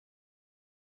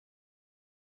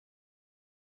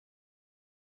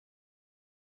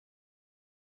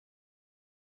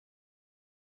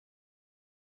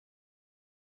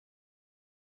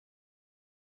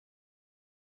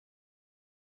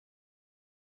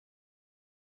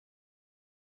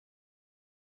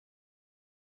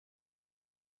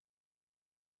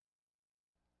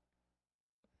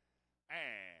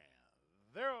And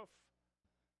they're off.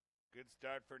 Good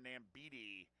start for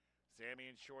Nambiti.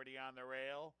 Sammy and Shorty on the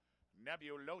rail.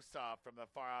 Nebulosa from the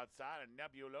far outside, and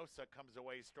Nebulosa comes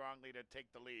away strongly to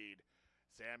take the lead.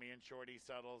 Sammy and Shorty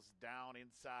settles down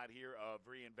inside here of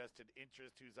Reinvested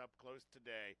Interest, who's up close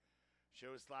today.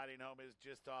 Show Sliding Home is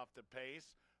just off the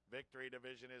pace. Victory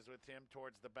Division is with him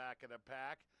towards the back of the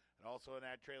pack. And also in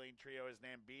that trailing trio is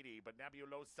Nambiti. But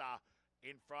Nebulosa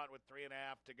in front with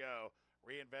 3.5 to go.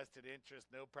 Reinvested Interest,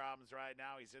 no problems right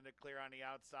now. He's in the clear on the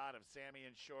outside of Sammy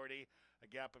and Shorty. A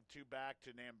gap of 2 back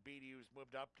to Nambiti, who's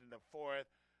moved up to the 4th.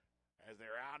 As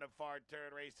they're out of far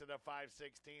turn, race to the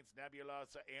 5/16.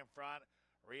 Nebulosa in front.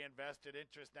 Reinvested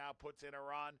Interest now puts in a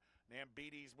run.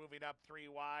 Nambiti's moving up 3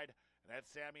 wide. And that's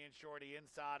Sammy and Shorty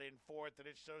inside in 4th. And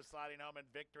it shows Sliding Home in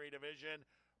Victory Division.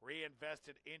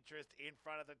 Reinvested Interest in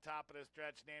front of the top of the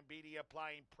stretch. Nambiti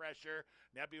applying pressure.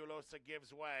 Nebulosa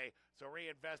gives way. So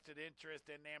Reinvested Interest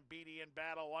and Nambiti in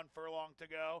battle. 1 furlong to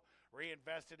go.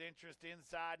 Reinvested Interest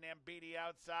inside. Nambiti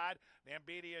outside.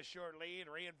 Nambiti a short lead.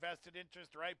 Reinvested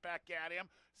Interest right back at him.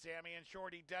 Sammy and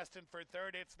Shorty destined for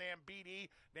 3rd. It's Nambiti.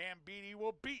 Nambiti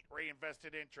will beat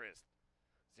Reinvested Interest.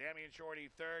 Sammy and Shorty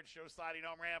 3rd. Show Sliding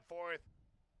Home ran 4th.